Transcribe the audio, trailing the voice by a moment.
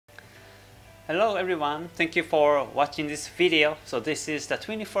Hello everyone, thank you for watching this video. So this is the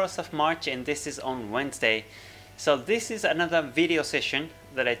 21st of March and this is on Wednesday. So this is another video session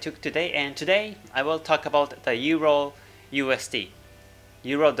that I took today, and today I will talk about the Euro USD,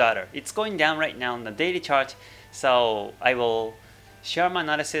 Euro dollar. It's going down right now on the daily chart, so I will share my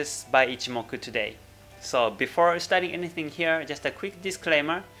analysis by Ichimoku today. So before starting anything here, just a quick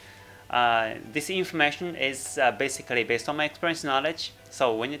disclaimer. This information is basically based on my experience knowledge,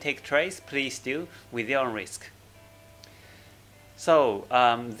 so when you take trades, please do with your own risk. So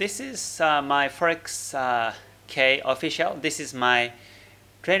this is my Forexkei official. This is my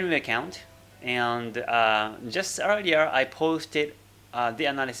trading account, and just earlier I posted the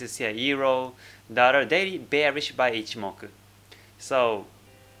analysis here, Euro dollar daily bearish by Ichimoku. So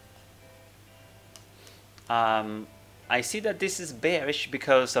I see that this is bearish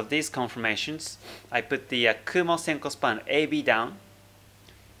because of these confirmations. I put the Kumo Senko span AB down.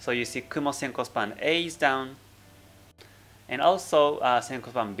 So you see Kumo Senko span A is down, and also Senko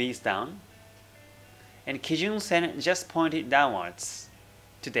span B is down. And Kijun Sen just pointed downwards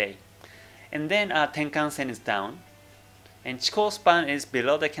today. And then Tenkan Sen is down. And Chikou span is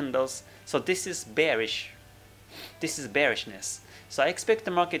below the candles. So this is bearish. This is bearishness. So I expect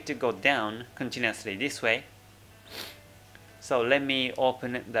the market to go down continuously this way. So let me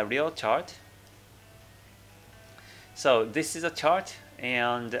open the real chart. So this is a chart,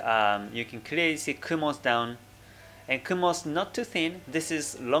 and you can clearly see Kumo's down, and Kumo's not too thin. This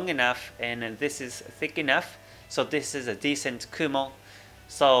is long enough, and this is thick enough. So this is a decent Kumo.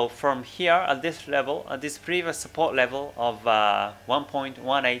 So from here at this level, at this previous support level of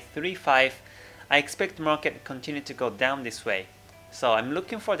 1.1835, I expect the market to continue to go down this way. So I'm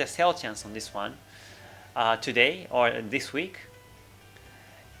looking for the sell chance on this one. Today or this week,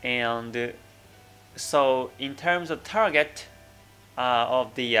 and so in terms of target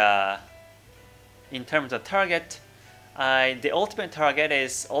the ultimate target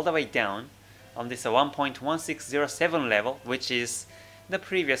is all the way down on this 1.1607 level, which is the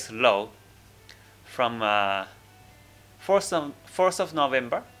previous low from 4th of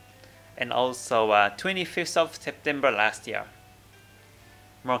November and also 25th of September last year.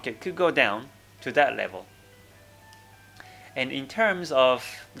 Market could go down to that level. And in terms of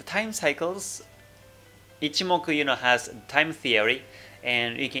the time cycles, Ichimoku has time theory,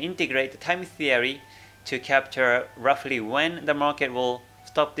 and you can integrate the time theory to capture roughly when the market will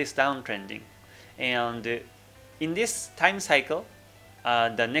stop this downtrending. And in this time cycle,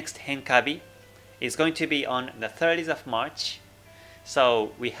 the next Henkabi is going to be on the 30th of March.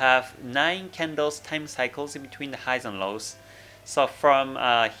 So we have 9 candles time cycles in between the highs and lows. So from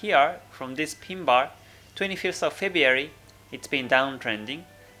here, from this pin bar, 25th of February, it's been downtrending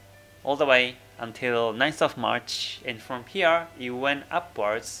all the way until 9th of March, and from here it went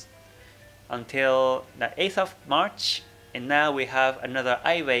upwards until the 8th of March, and now we have another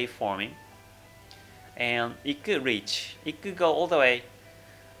I wave forming, and it could go all the way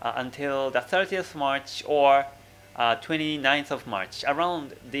until the 30th of March or 29th of March.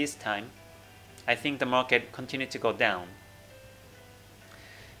 Around this time, I think the market continued to go down.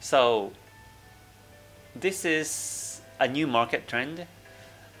 So this is a new market trend.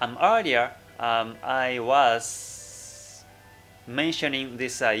 Earlier, I was mentioning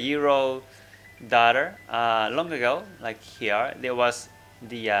this Euro dollar long ago, like here. There was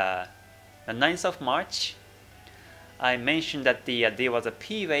the 9th of March. I mentioned that there was a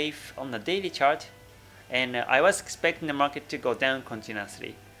P wave on the daily chart, and I was expecting the market to go down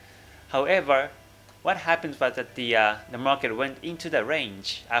continuously. However, what happened was that the market went into the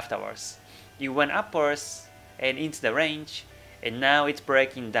range afterwards. It went upwards and into the range, and now it's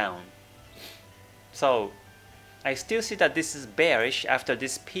breaking down. So I still see that this is bearish after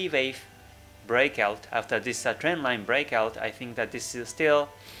this P wave breakout, after this trend line breakout. I think that this is still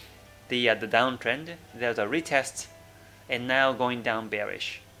the downtrend. There's a retest, and now going down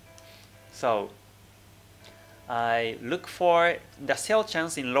bearish. So I look for the sell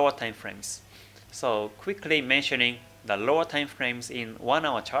chance in lower time frames. So quickly mentioning the lower time frames in 1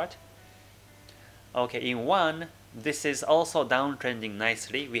 hour chart. Okay, in 1, this is also downtrending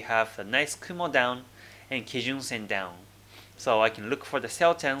nicely. We have a nice Kumo down and Kijun Sen down. So I can look for the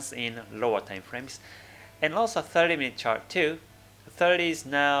sell chance in lower time frames. And also 30-minute chart too. 30 is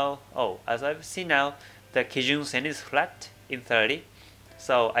now, as I've seen now, the Kijun Sen is flat in 30.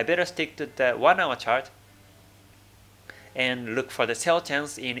 So I better stick to the 1 hour chart and look for the sell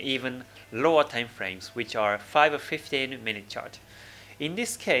chance in even lower time frames, which are 5 or 15-minute chart. In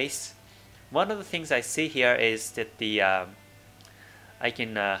this case, one of the things I see here is that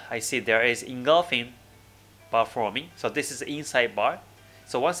I see there is engulfing bar forming. So this is the inside bar.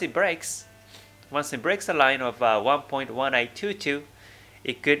 So once it breaks, once it breaks the line of 1.1822,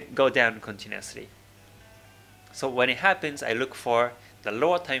 it could go down continuously. So when it happens, I look for the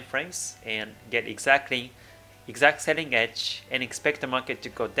lower time frames and get exact selling edge and expect the market to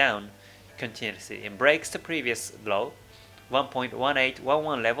go down continuously and breaks the previous low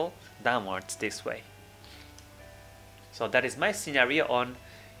 1.1811 level downwards this way. So that is my scenario on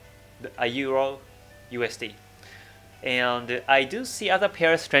a Euro USD. And I do see other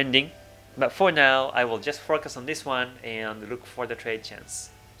pairs trending, but for now I will just focus on this one and look for the trade chance.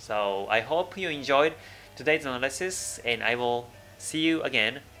 So I hope you enjoyed today's analysis, and I will see you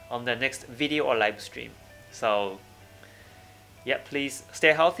again on the next video or live stream. So yeah, please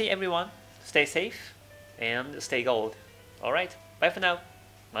stay healthy everyone, stay safe, and stay gold. Alright, bye for now.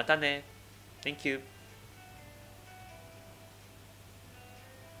 Mata ne. Thank you.